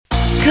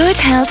Good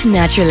health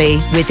naturally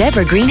with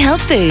Evergreen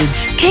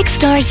Healthfoods.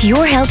 Kickstart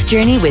your health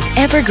journey with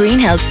Evergreen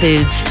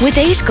Healthfoods. With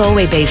 8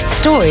 Galway-based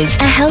stores,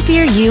 a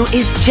healthier you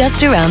is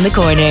just around the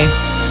corner.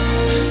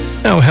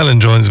 Now Helen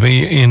joins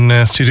me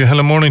in studio.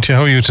 Helen, morning to you.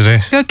 How are you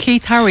today? Good,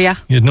 Keith. How are you?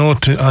 You'd know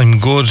I'm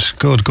good.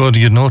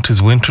 You'd know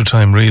it's winter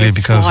time really, it's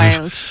because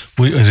wild.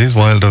 it is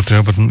wild out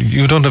there. But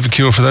you don't have a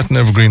cure for that in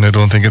Evergreen, I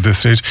don't think, at this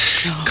stage.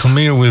 No. Come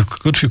here, we've a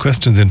good few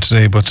questions in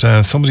today. But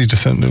somebody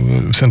just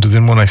sent us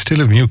in one. I still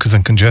have mucus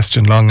and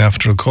congestion long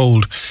after a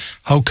cold.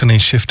 How can I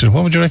shift it?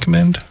 What would you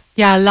recommend?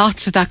 Yeah,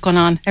 lots of that going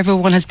on.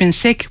 Everyone has been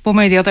sick, one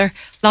way or the other.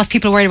 Lots of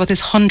people are worried about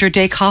this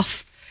 100-day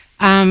cough.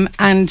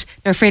 And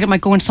they're afraid it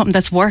might go into something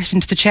that's worse,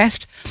 into the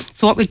chest.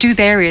 So what we'll do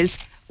there is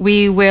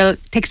we will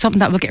take something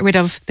that will get rid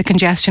of the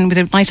congestion with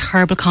a nice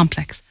herbal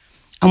complex.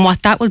 And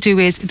what that will do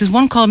is, there's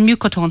one called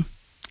Mucotone.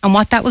 And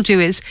what that will do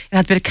is, it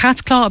has a bit of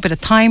cat's claw, a bit of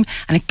thyme,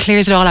 and it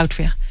clears it all out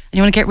for you. And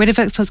you want to get rid of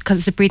it because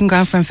it's a breeding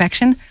ground for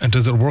infection. And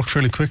does it work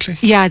fairly quickly?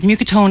 Yeah, the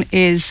Mucotone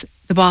is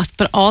the boss.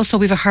 But also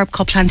we have a herb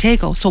called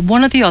Plantago. So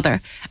one or the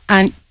other.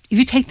 And if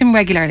you take them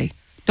regularly,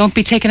 don't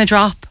be taking a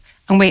drop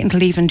and wait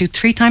until even. Do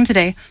 3 times a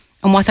day.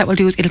 And what that will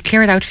do is it'll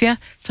clear it out for you.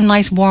 Some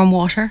nice warm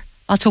water,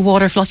 lots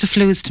of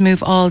fluids to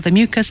move all the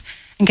mucus,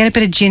 and get a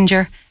bit of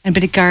ginger and a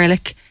bit of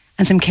garlic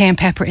and some cayenne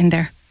pepper in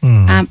there.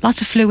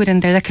 Lots of fluid in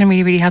there that can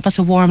really, really help. Lots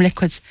of warm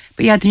liquids.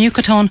 But yeah, the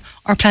Mucotone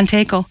or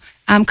Plantago,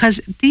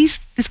 because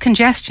this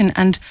congestion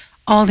and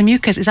all the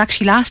mucus is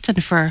actually lasting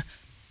for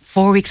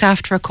 4 weeks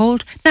after a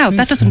cold. Now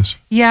that doesn't,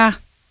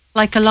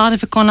 like a lot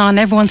of it going on.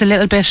 Everyone's a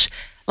little bit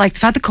like,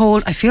 they've had the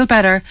cold. I feel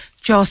better.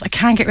 I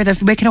can't get rid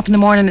of waking up in the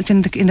morning, it's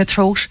in the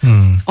throat,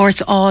 or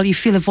it's all, you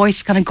feel a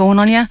voice kind of going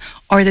on you,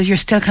 or that you're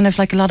still kind of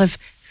like a lot of,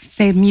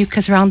 say,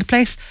 mucus around the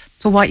place.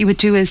 So what you would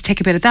do is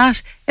take a bit of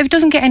that. If it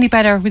doesn't get any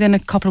better within a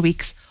couple of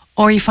weeks,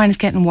 or you find it's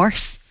getting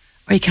worse,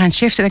 or you can't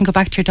shift it, then go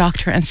back to your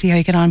doctor and see how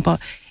you get on. But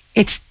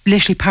it's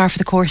literally par for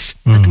the course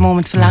at the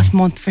moment, for the last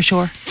month for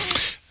sure.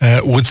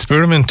 Would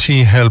spearmint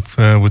tea help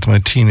with my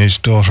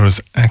teenage daughter's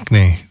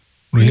acne?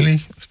 Really?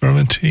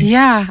 Spearmint tea?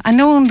 Yeah, I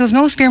know there was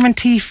no spearmint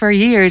tea for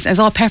years. It was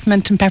all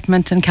peppermint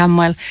and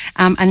chamomile.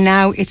 And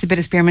now it's a bit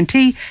of spearmint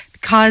tea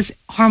because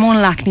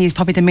hormonal acne is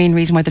probably the main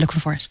reason why they're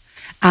looking for it.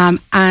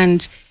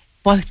 And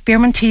what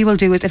spearmint tea will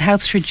do is it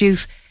helps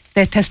reduce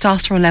the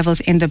testosterone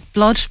levels in the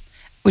blood,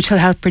 which will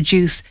help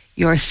reduce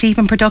your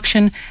sebum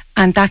production,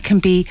 and that can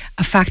be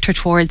a factor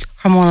towards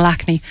hormonal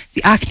acne.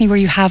 The acne where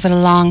you have it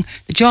along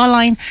the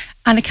jawline,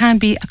 and it can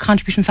be a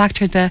contribution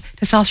factor, the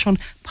testosterone.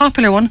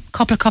 Popular one,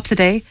 couple of cups a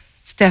day.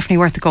 It's definitely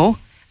worth a go.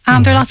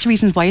 There are lots of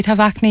reasons why you'd have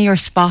acne or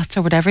spots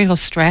or whatever,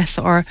 stress,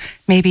 or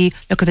maybe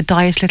look at the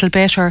diet a little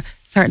bit, or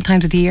certain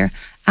times of the year.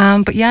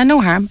 But yeah, no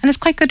harm. And it's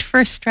quite good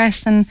for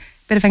stress and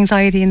a bit of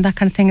anxiety and that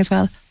kind of thing as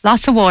well.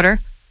 Lots of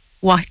water,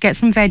 get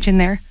some veg in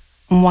there,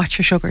 and watch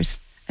your sugars.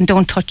 And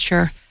don't touch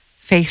your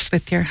face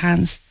with your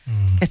hands.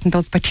 Getting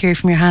those bacteria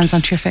from your hands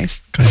onto your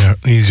face. Kind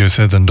of easier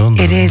said than done.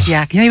 It is,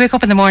 yeah. You wake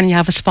up in the morning, you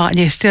have a spot, and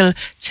you still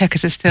check,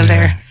 is it still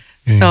there?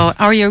 Yeah.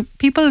 So, or your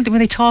people, when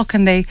they talk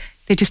and they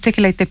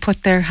gesticulate, they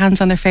put their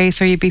hands on their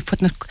face, or you'd be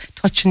putting a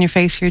touch on your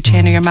face or your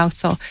chin or your mouth.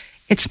 So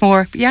it's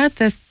more,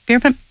 the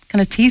spearmint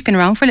kind of tea's been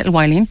around for a little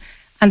while, Ian,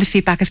 and the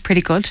feedback is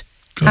pretty good.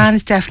 And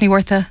it's definitely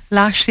worth a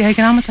lash, see how you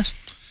get on with it.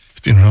 It's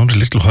been around a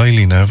little while,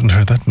 Ian. I haven't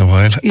heard that in a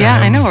while. Yeah,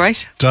 I know,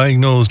 right?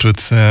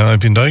 I've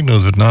been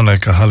diagnosed with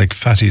non-alcoholic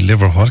fatty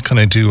liver. What can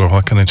I do, or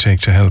what can I take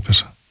to help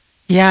it?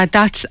 Yeah,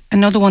 that's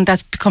another one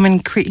that's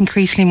becoming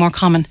increasingly more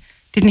common.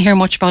 Didn't hear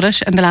much about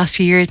it in the last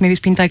few years. Maybe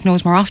it's been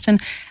diagnosed more often.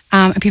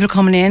 And people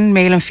coming in,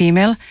 male and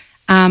female,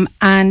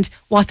 and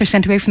what they're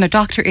sent away from their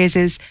doctor is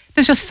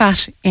there's just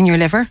fat in your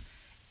liver.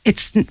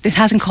 It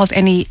hasn't caused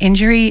any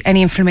injury,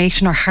 any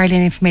inflammation, or hardly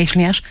any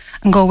inflammation yet,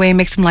 and go away and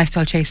make some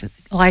lifestyle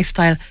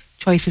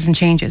choices and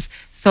changes.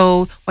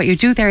 So what you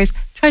do there is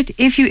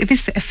if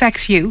this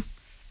affects you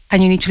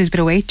and you need to lose a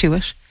bit of weight, do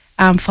it.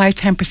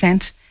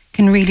 5-10%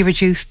 can really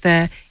reduce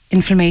the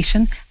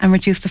inflammation and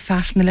reduce the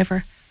fat in the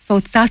liver. So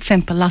it's that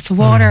simple. Lots of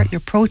water,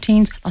 your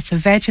proteins, lots of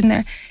veg in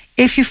there.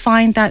 If you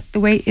find that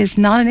the weight is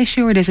not an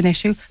issue, or it is an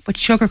issue, but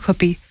sugar could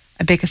be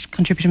a biggest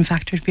contributing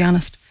factor, to be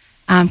honest.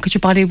 Because your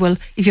body will,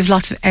 if you have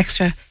lots of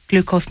extra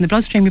glucose in the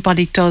bloodstream, your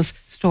body does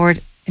store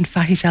it in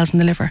fatty cells in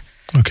the liver.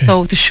 Okay.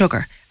 So the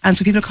sugar. And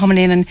so people are coming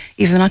in, and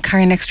if they're not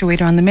carrying extra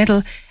weight around the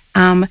middle,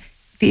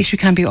 the issue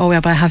can be,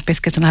 but I have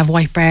biscuits and I have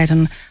white bread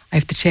and I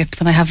have the chips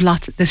and I have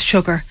this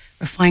sugar,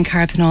 refined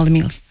carbs in all the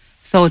meals.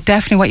 So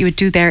definitely what you would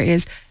do there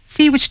is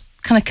see which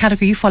kind of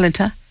category you fall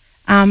into,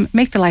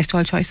 make the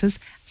lifestyle choices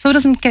so it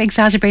doesn't get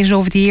exacerbated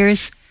over the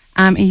years,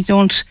 and you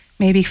don't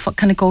maybe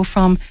kind of go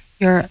from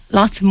your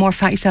lots of more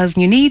fatty cells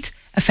than you need,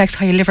 affects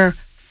how your liver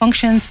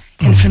functions,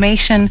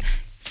 inflammation,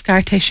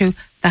 scar tissue,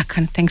 that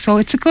kind of thing. So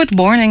it's a good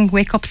morning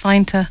wake up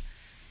sign to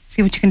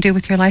see what you can do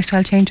with your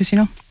lifestyle changes,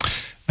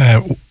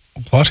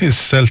 What is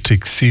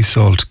Celtic sea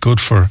salt good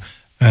for,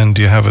 and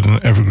do you have it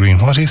in Evergreen?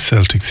 What is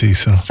Celtic sea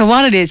salt? So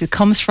what it is, it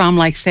comes from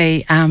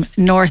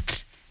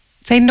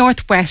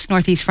northwest,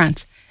 northeast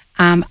France.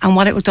 And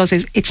what it does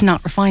is it's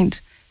not refined.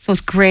 So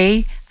it's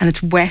grey and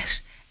it's wet,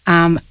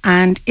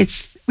 and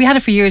it's we had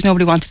it for years,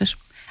 nobody wanted it.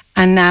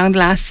 And now in the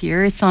last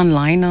year, it's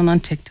online and on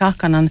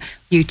TikTok and on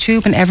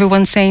YouTube, and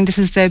everyone's saying this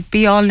is the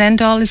be all and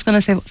end all. It's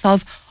going to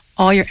solve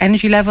all your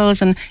energy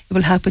levels, and it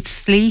will help with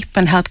sleep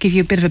and help give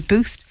you a bit of a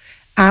boost.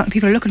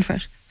 People are looking for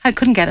it. I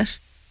couldn't get it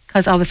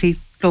because obviously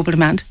global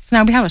demand. So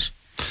now we have it.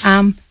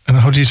 And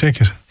how do you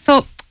take it?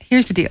 So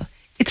here's the deal.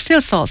 It's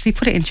still salt, so you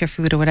put it into your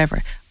food or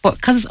whatever. But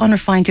because it's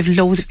unrefined, you have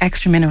loads of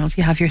extra minerals.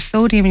 You have your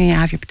sodium and you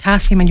have your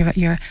potassium and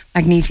your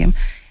magnesium.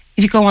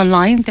 If you go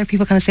online, there are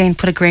people kind of saying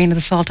put a grain of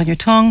the salt on your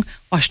tongue,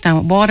 wash it down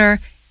with water,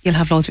 you'll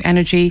have loads of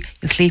energy,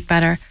 you'll sleep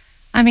better.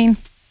 I mean,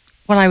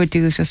 what I would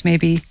do is just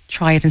maybe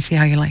try it and see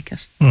how you like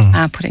it.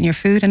 Put it in your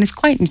food, and it's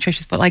quite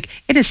nutritious, but like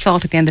it is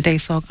salt at the end of the day,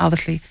 so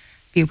obviously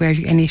be aware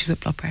of any issues with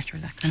blood pressure,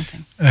 that kind of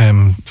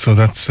thing. So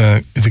that's,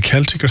 is it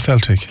Celtic or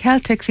Celtic?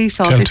 Celtic sea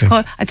salt. Celtic. It's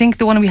called, I think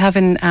the one we have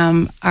in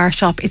our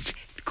shop, it's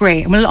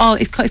grey. Well,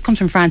 it comes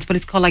from France, but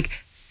it's called like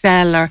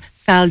Sel or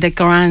Sal de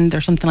Garand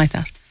or something like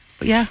that.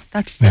 But yeah,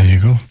 that's... There you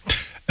go.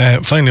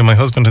 Finally, my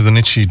husband has an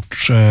itchy,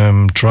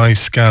 dry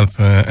scalp.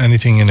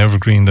 Anything in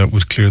Evergreen that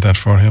would clear that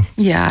for him?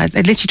 Yeah, a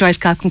itchy dry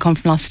scalp can come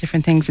from lots of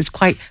different things. It's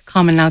quite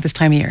common now this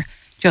time of year.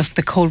 Just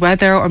the cold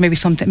weather, or maybe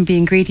something, the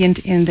ingredient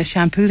in the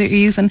shampoo that you're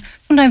using.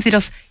 Sometimes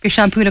your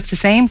shampoo looks the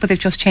same, but they've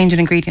just changed an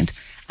ingredient.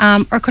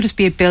 Or it could just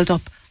be a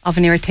build-up of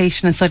an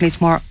irritation, and suddenly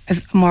it's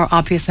more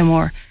obvious and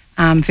more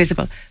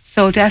visible.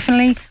 So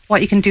definitely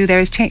what you can do there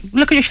is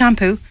look at your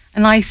shampoo, a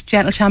nice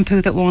gentle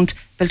shampoo that won't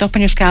build up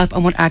on your scalp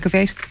and won't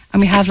aggravate. And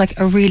we have like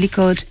a really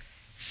good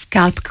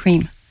scalp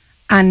cream.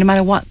 And no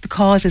matter what the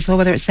cause is, so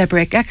whether it's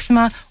seborrheic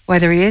eczema,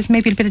 whether it is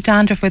maybe a bit of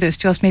dandruff, whether it's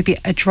just maybe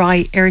a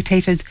dry,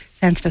 irritated,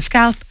 sensitive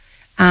scalp,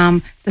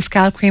 the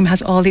scalp cream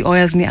has all the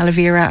oils and the aloe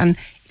vera, and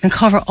you can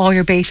cover all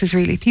your bases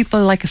really.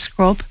 People like a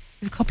scrub.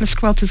 There's a couple of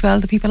scrubs as well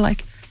that people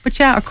like. But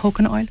yeah, or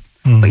coconut oil.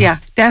 But yeah,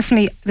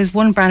 definitely there's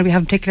one brand we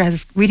have in particular has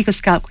this really good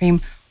scalp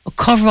cream. Will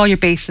cover all your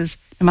bases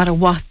no matter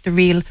what the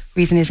real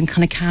reason is, and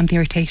kind of calm the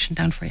irritation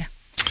down for you.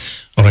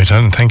 All right,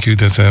 Helen, thank you.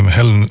 There's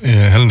Helen.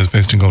 Helen is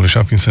based in Galway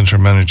Shopping Centre,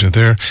 manager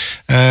there.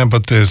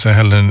 But there's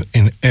Helen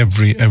in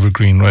every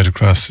Evergreen right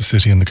across the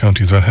city and the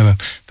county as well. Helen,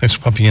 thanks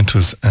for popping into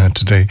us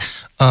today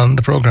on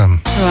the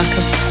programme. You're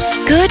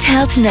welcome. Good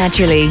health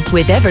naturally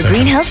with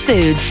Evergreen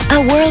Healthfoods.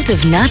 A world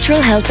of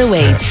natural health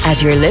awaits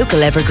at your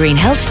local Evergreen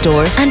Health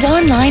store and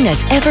online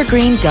at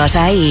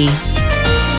evergreen.ie.